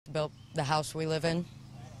Built the house we live in,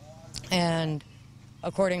 and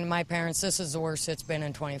according to my parents, this is the worst it's been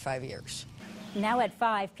in 25 years. Now at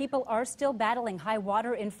 5, people are still battling high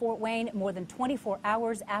water in Fort Wayne more than 24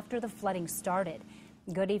 hours after the flooding started.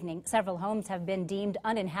 Good evening. Several homes have been deemed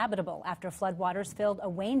uninhabitable after floodwaters filled a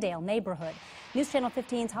Waynedale neighborhood. News Channel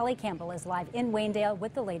 15's Holly Campbell is live in Waynedale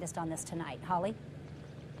with the latest on this tonight. Holly?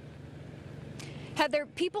 Heather,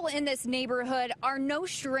 people in this neighborhood are no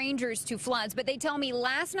strangers to floods, but they tell me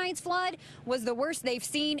last night's flood was the worst they've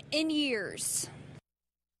seen in years.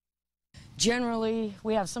 Generally,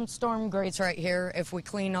 we have some storm grates right here. If we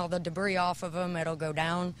clean all the debris off of them, it'll go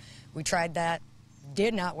down. We tried that.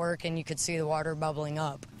 Did not work, and you could see the water bubbling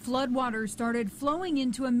up. Floodwaters started flowing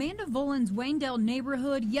into Amanda Volan's Waynedale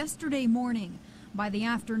neighborhood yesterday morning. By the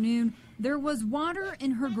afternoon, there was water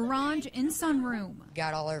in her garage and sunroom.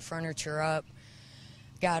 Got all our furniture up.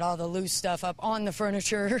 Got all the loose stuff up on the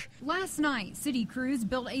furniture. Last night, city crews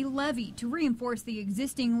built a levee to reinforce the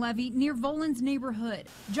existing levee near Volan's neighborhood.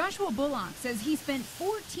 Joshua Bullock says he spent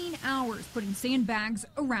 14 hours putting sandbags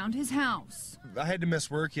around his house. I had to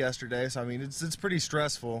miss work yesterday, so I mean, it's pretty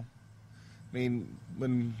stressful. I mean,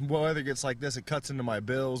 when weather gets like this, it cuts into my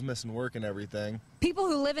bills, missing work and everything. People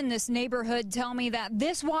who live in this neighborhood tell me that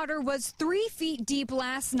this water was 3 feet deep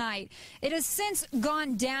last night. It has since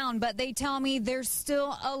gone down, but they tell me there's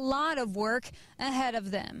still a lot of work ahead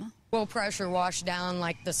of them. We'll pressure wash down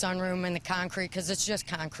like the sunroom and the concrete because it's just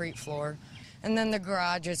concrete floor. And then the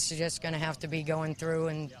garage is just going to have to be going through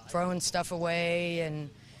and throwing stuff away and,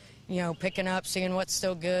 you know, picking up, seeing what's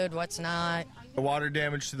still good, what's not. The water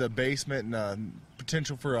damage to the basement and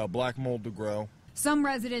potential for black mold to grow. Some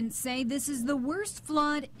residents say this is the worst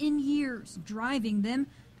flood in years, driving them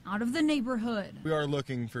out of the neighborhood. We are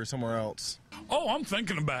looking for somewhere else. Oh, I'm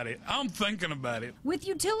thinking about it. I'm thinking about it. With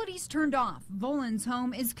utilities turned off, Volan's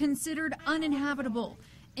home is considered uninhabitable.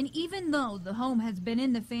 And even though the home has been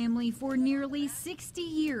in the family for nearly 60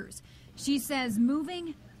 years, she says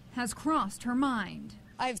moving has crossed her mind.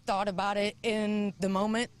 I've thought about it in the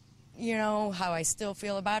moment. You know, how I still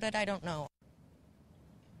feel about it, I don't know.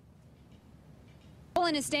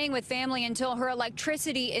 Volan is staying with family until her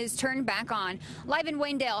electricity is turned back on. Live in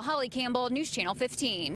Waynedale, Holly Campbell, News Channel 15.